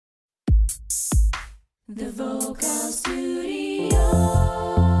The Vocal Studio.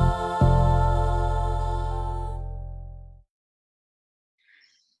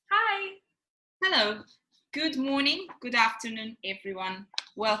 Hi. Hello. Good morning, good afternoon, everyone.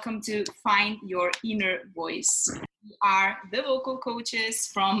 Welcome to Find Your Inner Voice. We are the vocal coaches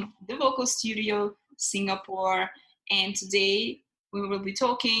from the Vocal Studio, Singapore. And today we will be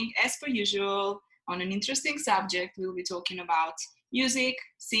talking, as per usual, on an interesting subject. We'll be talking about music,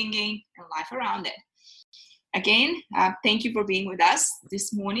 singing, and life around it. Again, thank you for being with us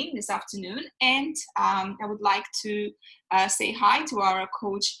this morning, this afternoon. And I would like to say hi to our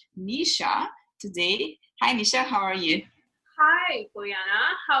coach, Nisha, today. Hi, Nisha, how are you? Hi,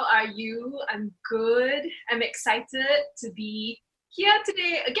 Bojana. How are you? I'm good. I'm excited to be here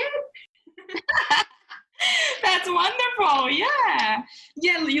today again. That's wonderful. Yeah,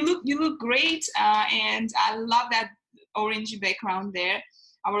 you look great, and I love that orange background there,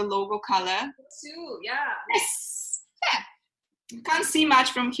 our logo color. Too, yeah. Yes. Yeah. You can't see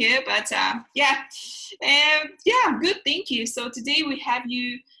much from here, but yeah, good. Thank you. So today we have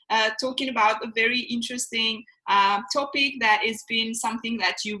you talking about a very interesting topic that has been something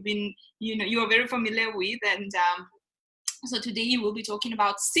that you've been, you are very familiar with, and so today you will be talking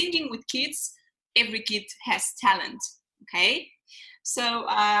about singing with kids. Every kid has talent. Okay. So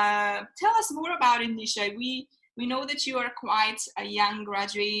tell us more about it, Nisha. We know that you are quite a young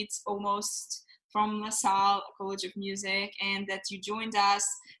graduate, almost from LaSalle College of Music, and that you joined us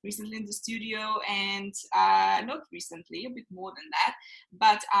recently in the studio, and not recently, a bit more than that.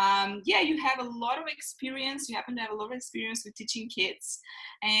 But you have a lot of experience. You happen to have a lot of experience with teaching kids,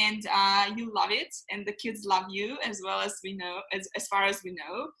 and you love it, and the kids love you as well, as we know, as far as we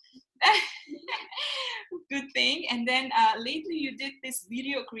know. Good thing. And then lately you did this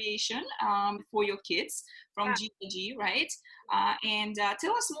video creation for your kids from GIG, right? And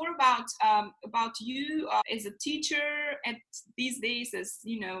tell us more about you as a teacher at these days, as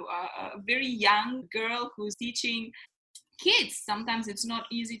a very young girl who's teaching kids. Sometimes it's not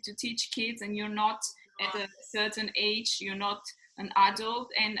easy to teach kids, and you're not at a certain age, you're not an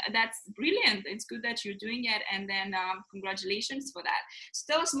adult, and that's brilliant. It's good that you're doing it, and then congratulations for that.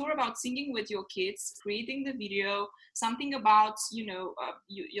 So tell us more about singing with your kids, creating the video, something about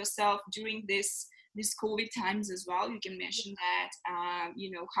yourself during this COVID times as well. You can mention that.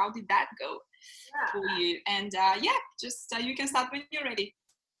 How did that go for you? And you can start when you're ready.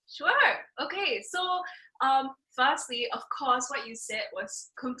 Sure. Okay. So, firstly, of course, what you said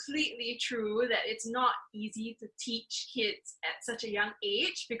was completely true, that it's not easy to teach kids at such a young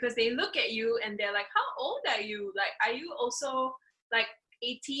age, because they look at you and they're like, how old are you? Like, are you also like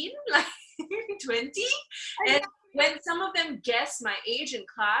 18, like 20? And when some of them guess my age in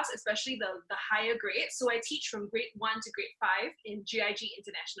class, especially the higher grades, so I teach from grade 1 to grade 5 in GIG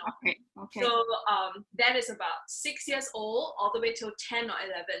International. Okay. So that is about 6 years old all the way till 10 or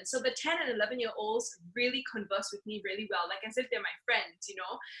 11. So the 10 and 11-year-olds really converse with me really well, like as if they're my friends,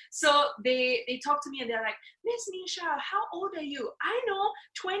 So they talk to me and they're like, Miss Nisha, how old are you? I know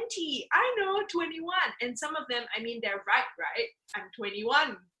 20, I know 21. And some of them, I mean, they're right? I'm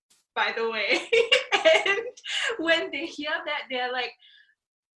 21, by the way. And when they hear that, they're like,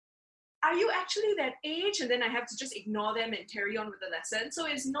 are you actually that age? And then I have to just ignore them and carry on with the lesson. So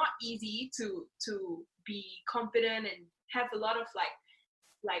it's not easy to be confident and have a lot of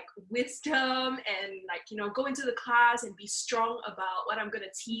like wisdom and go into the class and be strong about what I'm going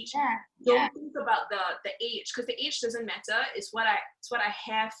to teach. Don't think about the age, because the age doesn't matter. It's what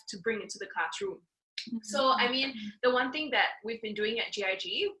I have to bring into the classroom. Mm-hmm. So I mean, the one thing that we've been doing at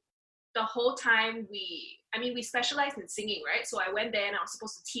GIG the whole time, we specialize in singing, right? So I went there and I was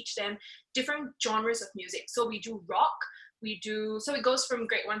supposed to teach them different genres of music. So we do rock, so it goes from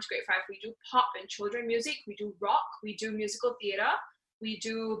grade 1 to grade 5. We do pop and children music, we do rock, we do musical theater, we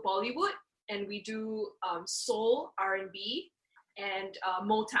do Bollywood, and we do soul, R&B, and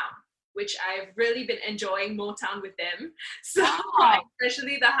Motown, which I've really been enjoying Motown with them. So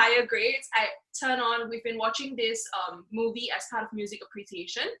especially the higher grades, we've been watching this movie as part of music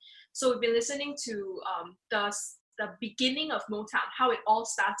appreciation. So we've been listening to the beginning of Motown, how it all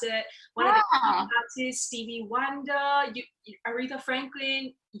started. One of the artists, Stevie Wonder, Aretha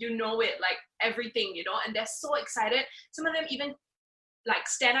Franklin, it, like everything, and they're so excited. Some of them even like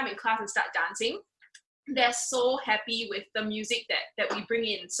stand up in class and start dancing. They're so happy with the music that we bring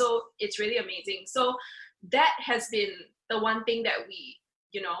in. So it's really amazing. So that has been the one thing that we,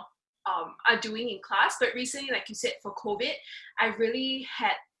 are doing in class. But recently, like you said, for COVID, I really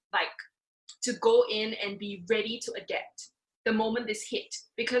had to go in and be ready to adapt. the moment this hit,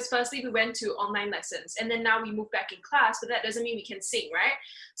 because firstly we went to online lessons and then now we move back in class, but that doesn't mean we can sing, right?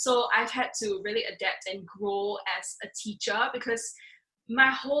 So I've had to really adapt and grow as a teacher, because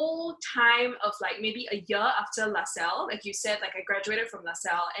my whole time of like maybe a year after LaSalle, like you said, like I graduated from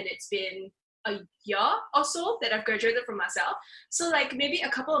LaSalle and it's been a year or so that I've graduated from LaSalle. So like maybe a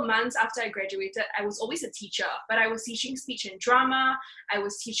couple of months after I graduated, I was always a teacher, but I was teaching speech and drama. I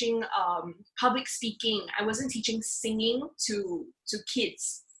was teaching public speaking. I wasn't teaching singing to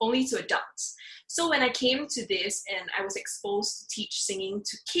kids, only to adults. So when I came to this and I was exposed to teach singing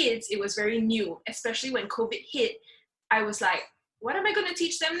to kids, it was very new, especially when COVID hit. I was like, what am I going to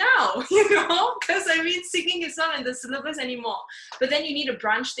teach them now? Because I mean, singing is not in the syllabus anymore. But then you need to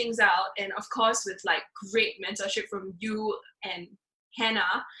branch things out. And of course, with like great mentorship from you and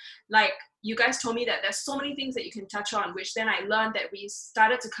Hannah, like you guys told me that there's so many things that you can touch on, which then I learned that we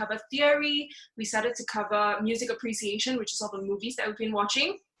started to cover theory. We started to cover music appreciation, which is all the movies that we've been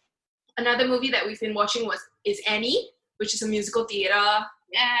watching. Another movie that we've been watching is Annie, which is a musical theater.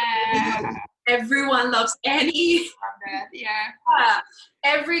 Yeah. Everyone loves Annie. Love that. Yeah.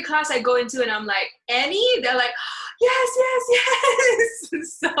 Every class I go into and I'm like, Annie? They're like, yes, yes,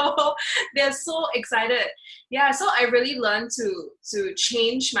 yes. So they're so excited. Yeah, so I really learned to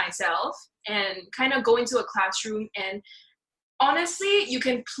change myself and kind of go into a classroom. And honestly, you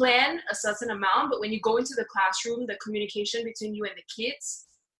can plan a certain amount, but when you go into the classroom, the communication between you and the kids,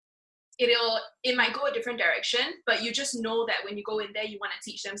 it might go a different direction, but you just know that when you go in there, you want to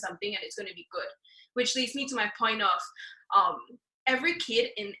teach them something and it's going to be good. Which leads me to my point of every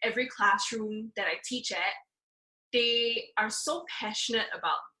kid in every classroom that I teach at, they are so passionate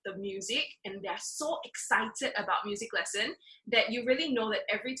about the music and they're so excited about music lesson that you really know that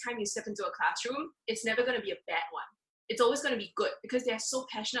every time you step into a classroom, it's never going to be a bad one. It's always going to be good because they're so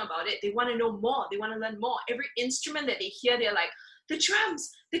passionate about it. They want to know more. They want to learn more. Every instrument that they hear, they're like, the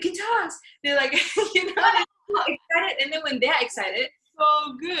drums, the guitars. They're like, they're so excited. And then when they're excited,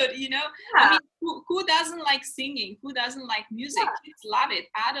 so good, Yeah. I mean, who doesn't like singing? Who doesn't like music? Yeah. Kids love it.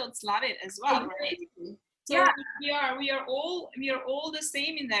 Adults love it as well, right? So Yeah. we are all the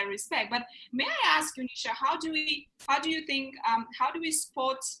same in that respect. But may I ask you, Nisha, how do you think how do we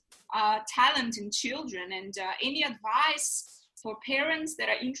spot talent in children, and any advice for parents that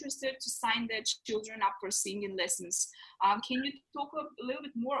are interested to sign their children up for singing lessons? Can you talk a little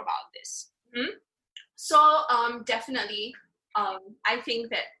bit more about this? Mm-hmm. So definitely, I think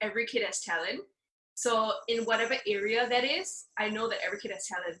that every kid has talent. So in whatever area that is, I know that every kid has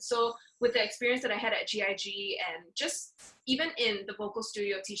talent. So with the experience that I had at GIG and just even in the vocal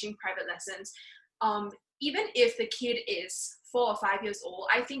studio teaching private lessons, even if the kid is 4 or 5 years old,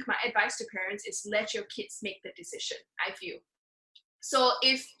 I think my advice to parents is let your kids make the decision, I feel. So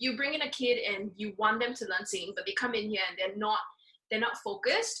if you bring in a kid and you want them to learn singing, but they come in here and they're not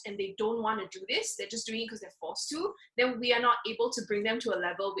focused and they don't want to do this, they're just doing it because they're forced to, then we are not able to bring them to a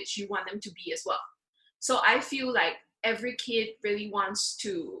level which you want them to be as well. So I feel like every kid really wants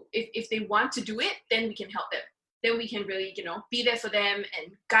to, if they want to do it, then we can help them. Then we can really, be there for them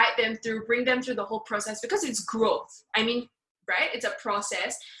and guide them through, bring them through the whole process, because it's growth. I mean, right? It's a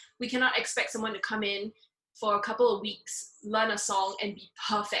process. We cannot expect someone to come in for a couple of weeks, learn a song and be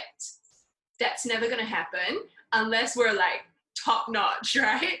perfect. That's never going to happen unless we're like top notch,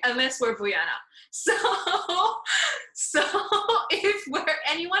 right? Unless we're Bojana. So if we're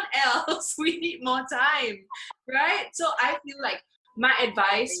anyone else, we need more time, right? So I feel like my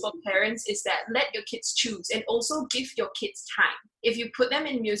advice for parents is that let your kids choose and also give your kids time. If you put them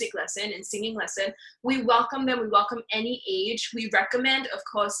in music lesson and singing lesson, we welcome them. We welcome any age. We recommend, of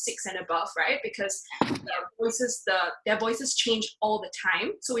course, 6 and above, right? Because their voices change all the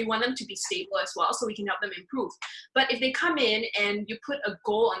time. So we want them to be stable as well, so we can help them improve. But if they come in and you put a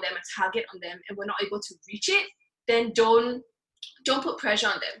goal on them, a target on them, and we're not able to reach it, then don't put pressure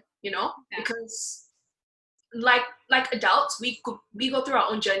on them, because like adults, we go through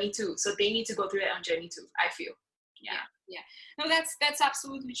our own journey too. So they need to go through their own journey too, I feel. Yeah. No, that's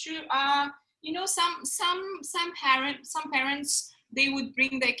absolutely true. Some parents, they would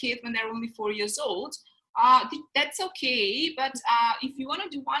bring their kid when they're only 4 years old. That's okay, but if you want to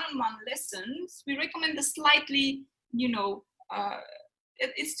do one-on-one lessons, we recommend the slightly,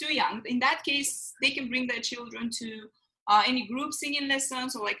 it's too young. In that case, they can bring their children to any group singing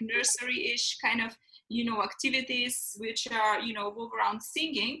lessons or like nursery-ish kind of activities which are revolve around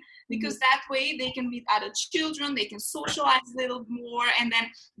singing, because that way they can meet other children, they can socialize a little more, and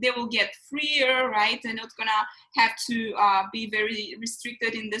then they will get freer, right? They're not gonna have to be very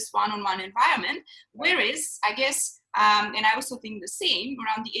restricted in this one-on-one environment. Whereas I guess and I also think the same,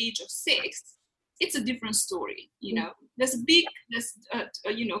 around the age of 6, it's a different story. There's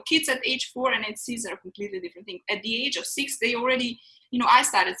kids at age 4 and age 6 are a completely different thing. At the age of 6, they already, I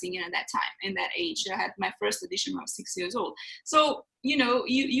started singing at that time, in that age. I had my first audition when I was 6 years old. So,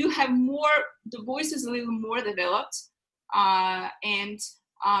 you have more, the voice is a little more developed. That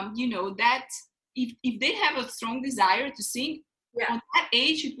if they have a strong desire to sing, on that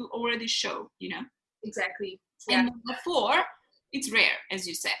age, it will already show, Exactly. And number 4, it's rare, as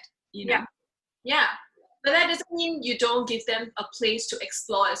you said, Yeah. But that doesn't mean you don't give them a place to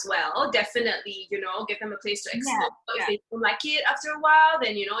explore as well. Definitely, give them a place to explore. If they don't like it after a while,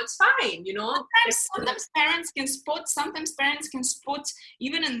 then, it's fine, Sometimes parents can spot,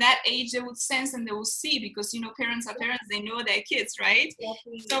 even in that age, they would sense and they will see, because, parents are parents, they know their kids, right?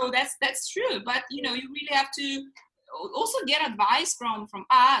 Definitely. So that's true. But, you really have to also get advice from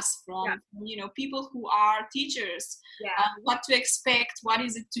us, people who are teachers, what to expect, what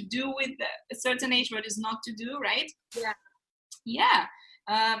is it to do with a certain age, what is not to do, right?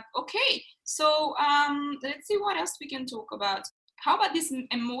 Okay, so let's see what else we can talk about. How about this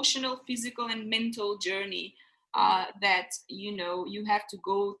emotional, physical, and mental journey that you have to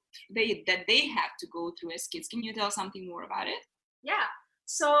go that they have to go through as kids? Can you tell something more about it?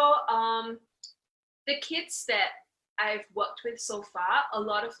 So the kids that I've worked with so far, a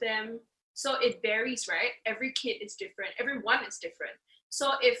lot of them, so it varies, right? Every kid is different. Everyone is different.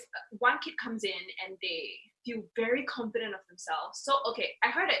 So if one kid comes in and they feel very confident of themselves. So, okay, I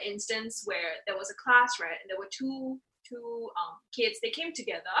heard an instance where there was a class, right? And there were two kids, they came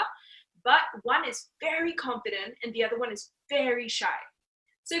together, but one is very confident and the other one is very shy.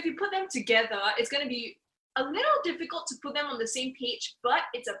 So if you put them together, it's going to be a little difficult to put them on the same page, but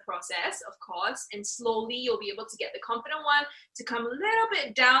it's a process, of course, and slowly you'll be able to get the confident one to come a little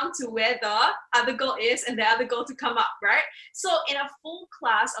bit down to where the other girl is and the other girl to come up, right? So in a full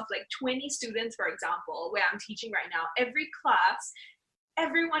class of like 20 students, for example, where I'm teaching right now, every class,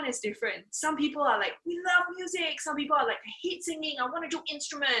 everyone is different. Some people are like, we love music. Some people are like, I hate singing, I want to do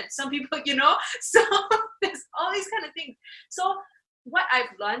instruments. Some people, so there's all these kind of things. So what I've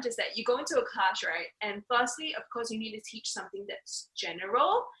learned is that you go into a class, right? And firstly, of course, you need to teach something that's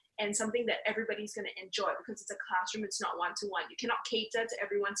general and something that everybody's going to enjoy, because it's a classroom, it's not one-to-one. You cannot cater to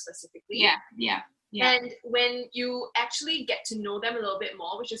everyone specifically. Yeah. And when you actually get to know them a little bit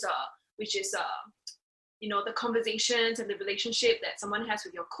more, which is the conversations and the relationship that someone has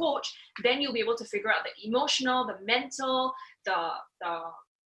with your coach, then you'll be able to figure out the emotional, the mental, the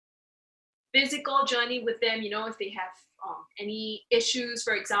physical journey with them, if they have any issues,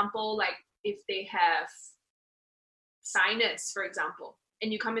 for example, like if they have sinus, for example,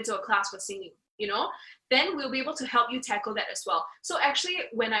 and you come into a class for singing, then we'll be able to help you tackle that as well. So actually,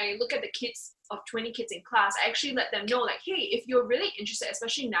 when I look at the kids of 20 kids in class, I actually let them know, like, hey, if you're really interested,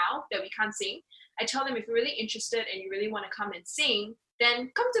 especially now that we can't sing, I tell them, if you're really interested and you really want to come and sing,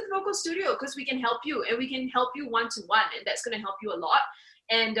 then come to the vocal studio, because we can help you, and we can help you one-to-one, and that's going to help you a lot.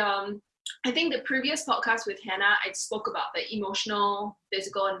 And I think the previous podcast with Hannah, I spoke about the emotional,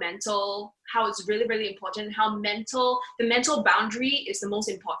 physical, and mental, how it's really, really important, how the mental boundary is the most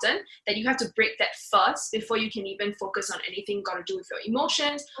important, that you have to break that first before you can even focus on anything got to do with your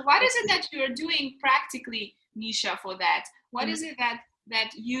emotions. What is it that you're doing practically, Nisha, for that? What is it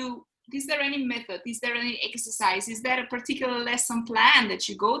that you, is there any method? Is there any exercise? Is there a particular lesson plan that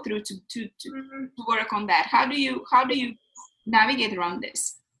you go through to work on that? How do you navigate around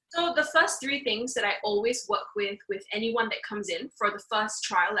this? So the first 3 things that I always work with anyone that comes in for the first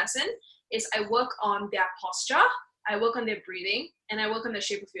trial lesson is I work on their posture, I work on their breathing, and I work on the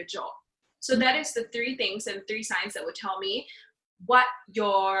shape of your jaw. So that is the 3 things and 3 signs that would tell me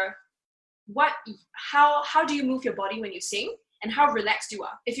how do you move your body when you sing, and how relaxed you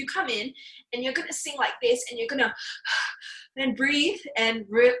are. If you come in and you're gonna sing like this and you're gonna then breathe and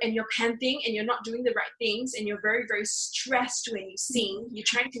you're panting and you're not doing the right things and you're very, very stressed when you sing, you're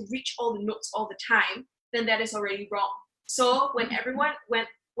trying to reach all the notes all the time, then that is already wrong. So when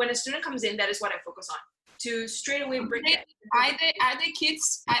a student comes in, that is what I focus on, to straight away break that.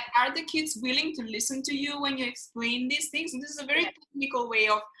 Are the kids willing to listen to you when you explain these things? This is a very technical way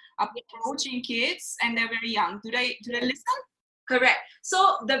of approaching kids, and they're very young. Do they listen? Correct.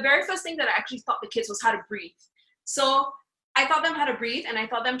 So the very first thing that I actually taught the kids was how to breathe. So I taught them how to breathe, and I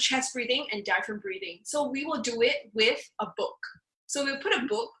taught them chest breathing and diaphragm breathing. So we will do it with a book. So we'll put a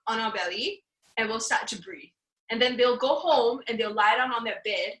book on our belly and we'll start to breathe. And then they'll go home and they'll lie down on their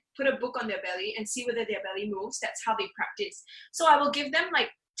bed, put a book on their belly and see whether their belly moves. That's how they practice. So I will give them like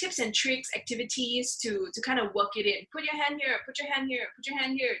tips and tricks, activities to kind of work it in. Put your hand here, put your hand here, put your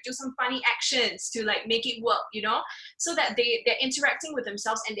hand here. Do some funny actions to like make it work, you know, so that they're interacting with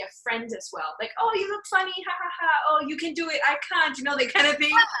themselves and their friends as well. Like, oh, you look funny, ha ha ha. Oh, you can do it, I can't, you know, that kind of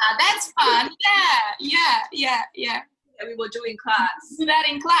thing. That's fun. Yeah. That we will do in class. Do that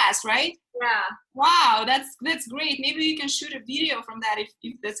in class, right? Yeah. Wow, that's great. Maybe you can shoot a video from that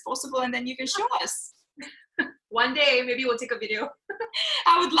if that's possible, and then you can show us. One day, maybe we'll take a video.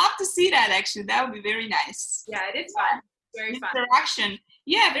 I would love to see that, actually. That would be very nice. Yeah, it is fun. Very fun. Interaction.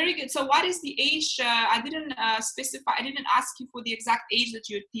 Yeah, very good. So what is the age? I didn't specify. I didn't ask you for the exact age that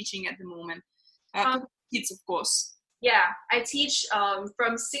you're teaching at the moment. Kids, of course. Yeah, I teach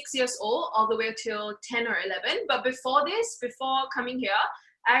from 6 years old all the way till 10 or 11. But before coming here,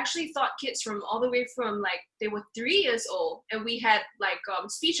 I actually taught kids from all the way from like they were 3 years old, and we had like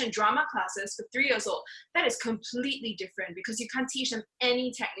speech and drama classes for 3 years old. That is completely different because you can't teach them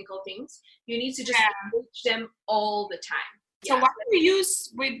any technical things. You need to just teach them all the time. So what do you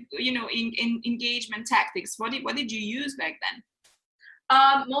use with in engagement tactics? What did you use back then?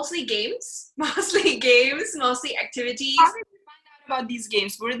 Mostly games, mostly activities. How did you find out about these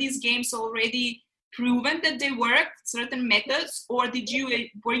games? Were these games already proven that they work, certain methods, or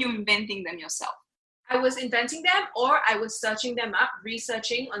were you inventing them yourself? I was inventing them, or I was searching them up,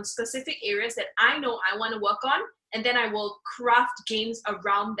 researching on specific areas that I know I want to work on, and then I will craft games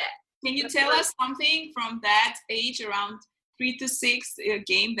around that. Can you tell us something from that age, around 3 to 6, a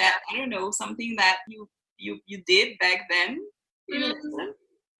game that, I don't know, something that you did back then?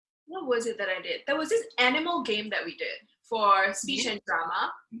 What was it that I did? There was this animal game that we did for speech and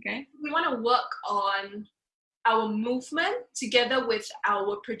drama. Okay. We want to work on our movement together with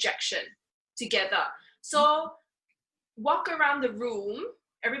our projection together. So walk around the room.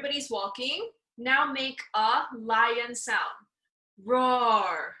 Everybody's walking. Now make a lion sound.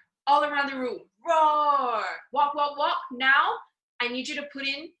 Roar. All around the room. Roar. Walk, walk, walk. Now I need you to put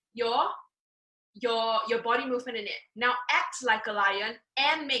in your body movement in it. Now act like a lion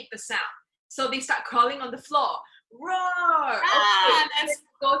and make the sound. So they start crawling on the floor. Roar. Okay, let's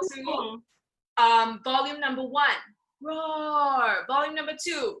go to volume number 1. Roar. Volume number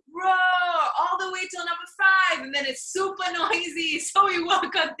 2. Roar. All the way till number 5, and then it's super noisy. So we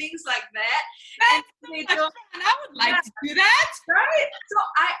work on things like that. That's so much fun. I would like to do that. Right? So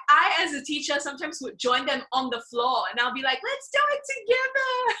I as a teacher sometimes would join them on the floor, and I'll be like, let's do it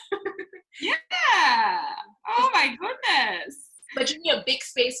together. Yeah. Oh my goodness. But you need a big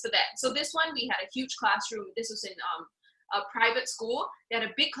space for that. So this one, we had a huge classroom. This was in a private school. They had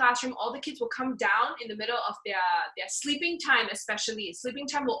a big classroom. All the kids will come down in the middle of their sleeping time, especially. Sleeping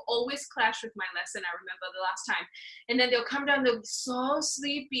time will always clash with my lesson, I remember the last time. And then they'll come down, they'll be so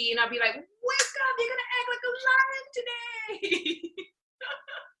sleepy. And I'll be like, wake up, you're going to act like a lion today.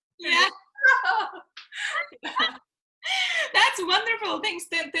 Yeah. That's wonderful. Thanks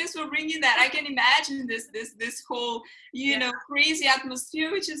for bringing that. I can imagine this whole crazy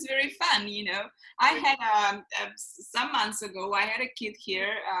atmosphere, which is very fun. I had some months ago, I had a kid here.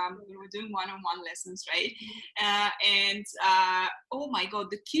 We were doing one-on-one lessons, right? And oh my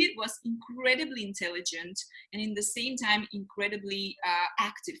God, the kid was incredibly intelligent and in the same time incredibly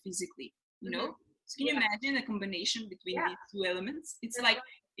active physically. So can you imagine the combination between these two elements? It's like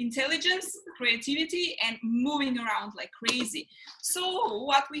intelligence, creativity, and moving around like crazy. So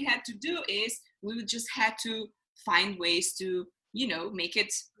what we had to do is we would just had to find ways to make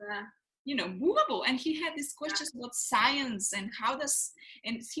it movable. And he had these questions about science and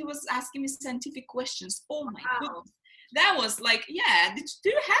and he was asking me scientific questions. Oh my goodness, that was like, do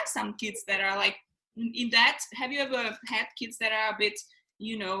you have some kids that are like in that? Have you ever had kids that are a bit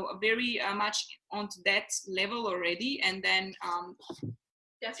very much onto that level already, and then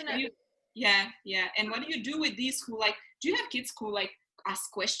definitely. Yeah. And what do you do with these who do you have kids who ask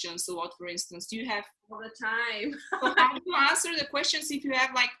questions a lot, for instance? Do you have all the time? So how do you answer the questions if you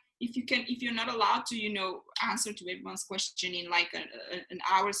have if you're not allowed to answer to everyone's question in an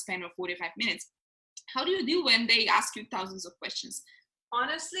hour span or 45 minutes? How do you deal when they ask you thousands of questions?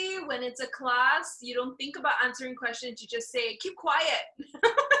 Honestly, when it's a class, you don't think about answering questions. You just say, keep quiet.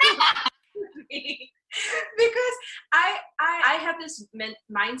 Because I have this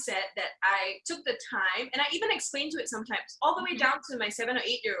mindset that I took the time, and I even explain to it sometimes, all the way down to my 7 or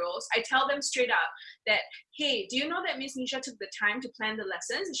 8 year olds. I tell them straight up that, hey, do you know that Miss Nisha took the time to plan the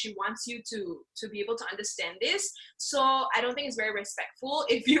lessons, and she wants you to be able to understand this? So I don't think it's very respectful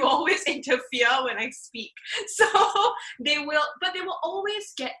if you always interfere when I speak. So they will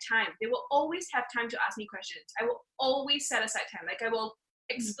always get time. They will always have time to ask me questions. I will always set aside time. I will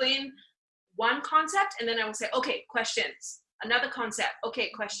explain one concept, and then I will say, okay, questions. another concept, okay,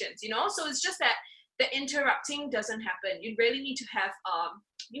 questions, you know. So it's just that the interrupting doesn't happen. You really need to have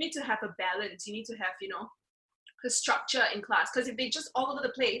a balance. You need to have, you know, the structure in class, because if they just all over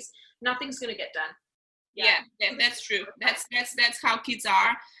the place, nothing's going to get done. Yeah, that's true. That's how kids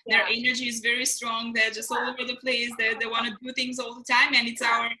are. Their Yeah. energy is very strong. They're just all over the place. They want to do things all the time, and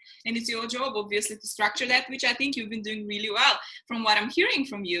it's your job, obviously, to structure that, which I think you've been doing really well from what I'm hearing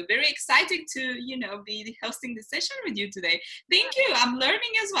from you. Very excited to, you know, be hosting the session with you today. Thank you. I'm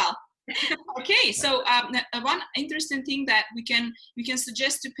learning as well. Okay, so one interesting thing that we can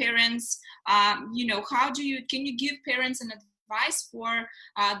suggest to parents, you know, can you give parents an advice for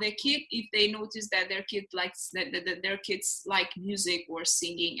their kid if they notice that their kid likes that their kids like music or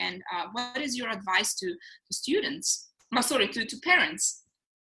singing, and what is your advice to students? To parents.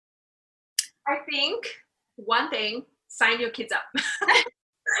 I think one thing, sign your kids up.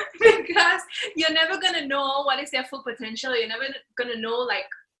 Because you're never gonna know what is their full potential. You're never gonna know like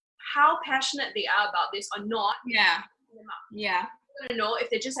how passionate they are about this or not. Yeah. You're gonna know if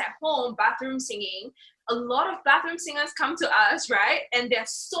they're just at home bathroom singing. A lot of bathroom singers come to us, right? And they're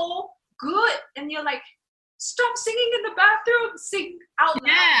so good, and you're like, stop singing in the bathroom, sing out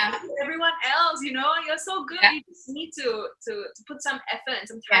loud to everyone else, you know. You're so good. You just need to put some effort and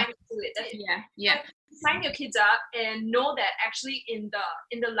some time into it. That's it. Sign your kids up and know that actually in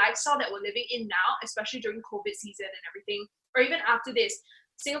the lifestyle that we're living in now, especially during COVID season and everything, or even after this,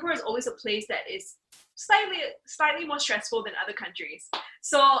 Singapore is always a place that is slightly more stressful than other countries.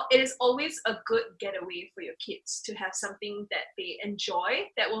 So it is always a good getaway for your kids to have something that they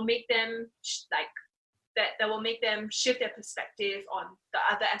enjoy that will make them that will make them shift their perspective on the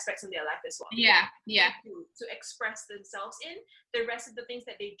other aspects of their life as well. To express themselves in the rest of the things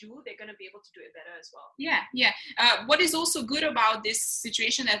that they do, they're going to be able to do it better as well. What is also good about this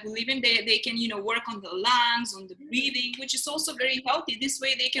situation that we live in, they can, you know, work on the lungs, on the breathing, which is also very healthy. This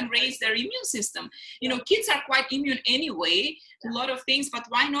way they can raise their immune system. You know, kids are quite immune anyway to a lot of things, but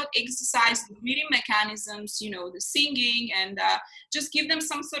why not exercise the breathing mechanisms, you know, the singing, and just give them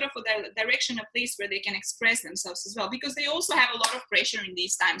some sort of a direction, a place where they can express themselves as well, because they also have a lot of pressure in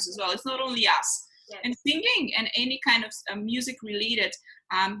these times as well. It's not only us. And singing and any kind of music related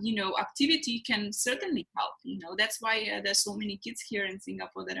you know, activity can certainly help. You know, that's why there's so many kids here in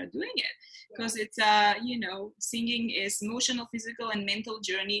Singapore that are doing it, because it's you know, singing is emotional, physical and mental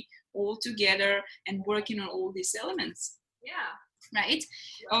journey all together, and working on all these elements. Right.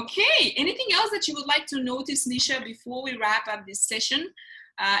 Okay, anything else that you would like to notice, Nisha, before we wrap up this session?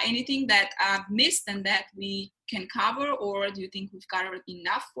 Anything that I've missed and that we can cover, or do you think we've covered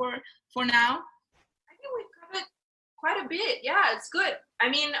enough for now? I think we've covered quite a bit. Yeah, it's good. I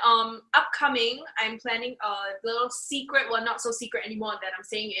mean, upcoming, I'm planning a little secret, well, not so secret anymore that I'm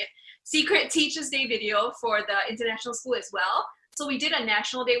saying it, secret Teachers Day video for the international school as well. So we did a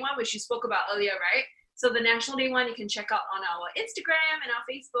National Day one, which you spoke about earlier, right? So the National Day one you can check out on our Instagram and our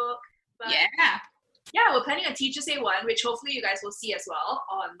Facebook. But yeah, we're planning a Teachers Day one, which hopefully you guys will see as well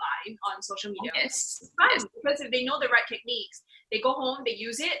online on social media. Yes. It's fun because if they know the right techniques, they go home, they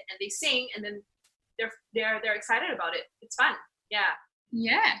use it, and they sing, and then they're excited about it. It's fun. Yeah.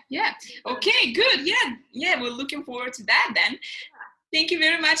 Okay, good. Yeah, we're looking forward to that then. Thank you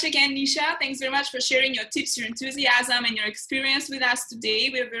very much again, Nisha. Thanks very much for sharing your tips, your enthusiasm, and your experience with us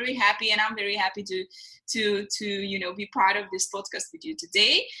today. We're very happy, and I'm very happy to you know, be part of this podcast with you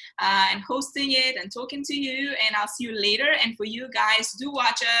today, and hosting it and talking to you. And I'll see you later. And for you guys, do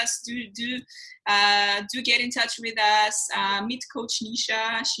watch us, do get in touch with us. Meet Coach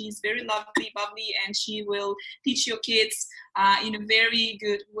Nisha. She's very lovely, bubbly, and she will teach your kids in a very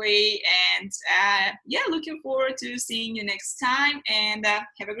good way. And looking forward to seeing you next time. And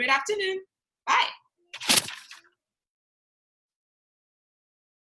have a great afternoon. Bye.